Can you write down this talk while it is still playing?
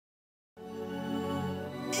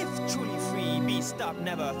If truly free, be stopped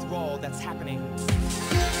never through all that's happening.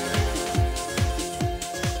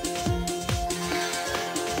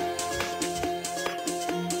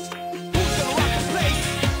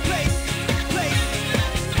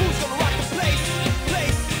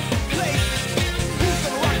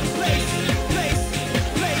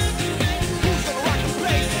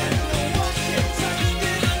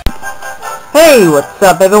 Hey, what's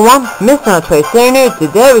up everyone? Mr. Tracer here.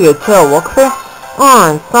 Today we go to a walkthrough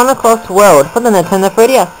on Sonic Lost World for the Nintendo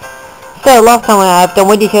 3DS. So last time I have done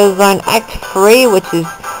Windy Hill Zone Act 3, which is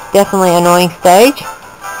definitely an annoying stage.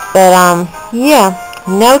 But yeah,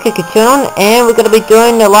 now we can continue on, and we're going to be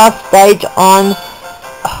doing the last stage on...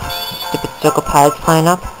 stupid circle pads playing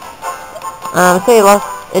up.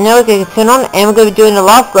 And now we can continue on, and we're going to be doing the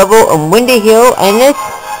last level on Windy Hill, and it's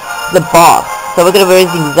the boss. So we're going to be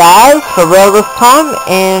using Zaz for real this time,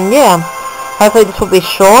 and yeah, hopefully this will be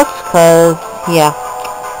short, cause yeah.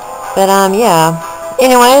 But yeah.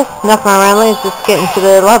 Anyways, enough of my rambling, let's just get into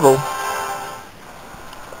the level.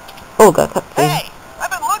 Oh, got a cutscene. Hey, I've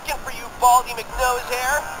been looking for you, Baldy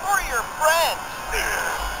McNosehair. Who are your friends?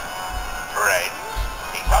 Friends?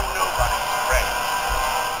 These are nobody's friends.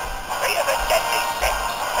 They have a deadly sex,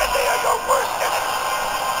 and they are your worst enemy.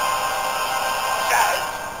 Zaz,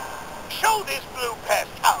 show this blue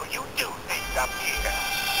pest how you do things up here.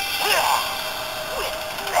 With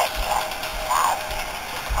pleasure.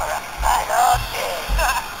 For a final day.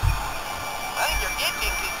 I think you're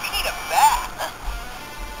itching because you need a bath.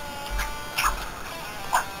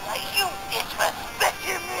 Are you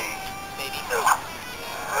disrespecting me? Maybe.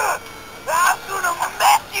 I'm gonna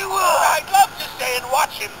mess you up! I'd love to stay and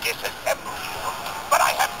watch him disassemble you, but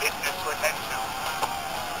I have business to attend to.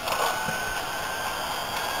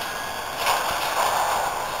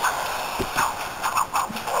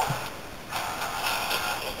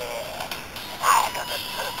 I got the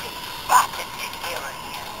perfect spot to take care of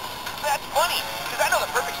you. That's funny, because I know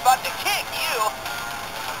the perfect spot to kick you.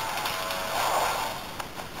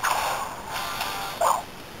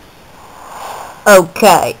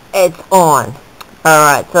 Okay, it's on.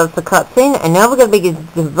 Alright, so it's the cutscene, and now we're going to begin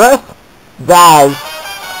the verse Zaz.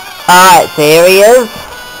 Alright, so here he is.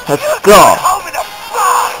 Let's go.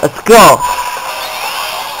 Let's go.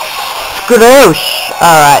 Skadoosh.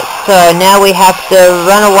 Alright, so now we have to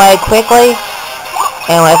run away quickly.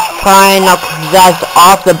 And let's try and knock Zaz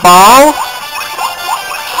off the ball.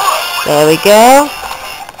 There we go.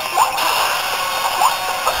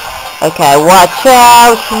 Okay, watch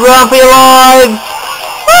out! Run for your lives!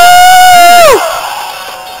 Woo!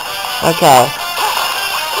 Okay.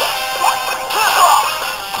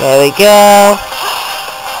 There we go.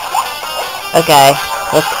 Okay,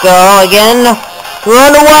 let's go again.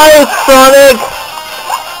 Run away, Sonic!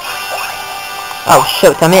 Oh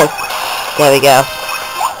shoot, I missed. There we go.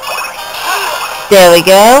 There we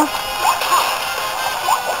go.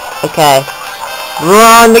 Okay.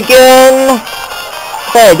 Run again!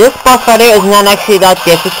 Hey, this boss fight here is not actually that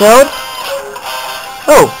difficult.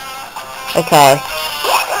 Oh. Okay.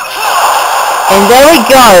 And there we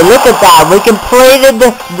go, look at that, we completed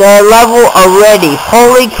the level already,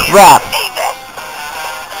 holy crap.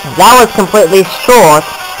 That was completely short.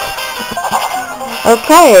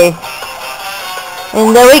 Okay.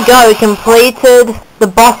 And there we go, we completed the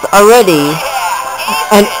boss already.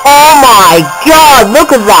 And oh my god,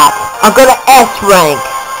 look at that! I got an S rank.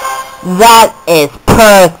 That is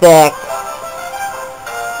perfect.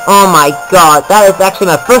 Oh my god, that is actually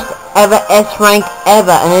my first ever S rank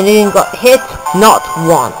ever, and I didn't got hit not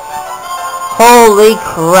once. Holy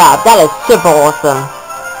crap, that is super awesome.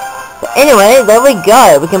 But anyway, there we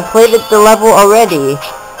go, we completed the level already.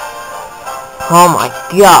 Oh my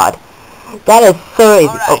god, that is so easy.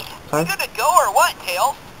 Alright, Oh, sorry. you good to go or what,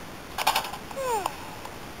 Tails?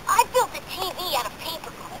 I built a TV out of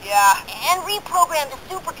paper clips. Yeah, And reprogrammed a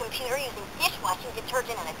supercomputer using dishwashing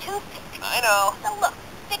detergent and a toothpick. I know. So look,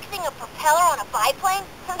 fixing a propeller on a biplane,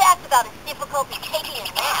 that's about as difficult as taking a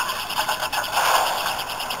nap.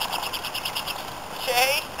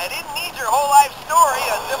 Okay, I didn't need your whole life story.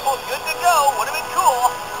 A simple good to go would have been cool.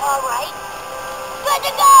 Alright. Good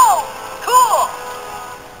to go! Cool!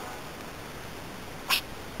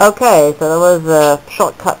 Okay, so there was a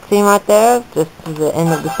short cutscene right there, just to the end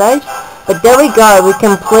of the stage. But there we go, we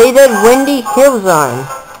completed Windy Hill Zone.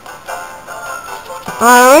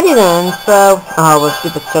 Alrighty then, so... Oh, we're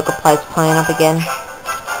stupid circle plates playing up again.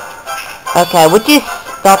 Okay, would you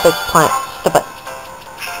stop it playing? Stop it.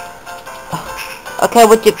 Okay,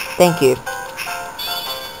 would you... Thank you.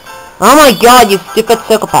 Oh my god, you stupid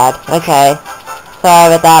circle pad. Okay.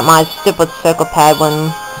 Sorry about that, my stupid circle pad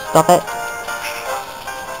wouldn't stop it.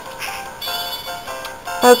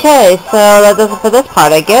 Okay, so that does it for this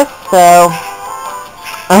part, I guess. So,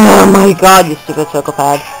 oh my god, you stupid circle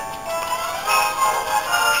pad.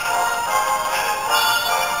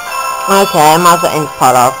 Okay, I might as well end this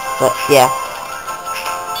part off, but yeah.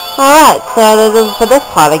 Alright, so that does it for this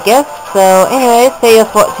part, I guess. So, anyways, thank you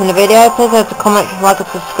for watching the video. Please have to comment, like, and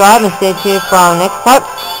subscribe, and stay tuned for our next part.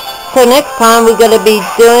 So next time we're going to be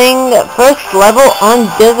doing the first level on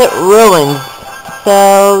Desert Ruins.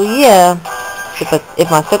 So, yeah. If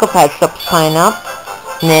my circle pad stops playing up,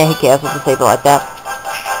 nah, who cares, we'll just leave it like that.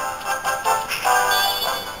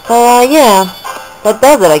 So, yeah, that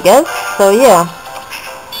does it, I guess. So, yeah.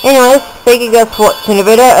 Anyways, thank you guys for watching the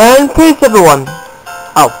video, and peace, everyone.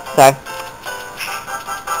 Oh, sorry.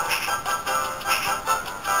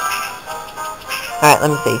 Alright, let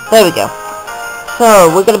me see. There we go. So,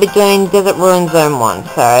 we're gonna be doing Desert Ruins Zone 1.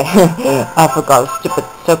 Sorry. I forgot, stupid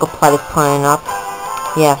circle pad is playing up.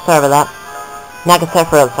 Yeah, sorry about that. Now I can set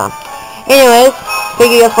for other time. Anyways, thank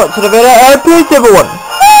you guys for watching the video, and peace everyone!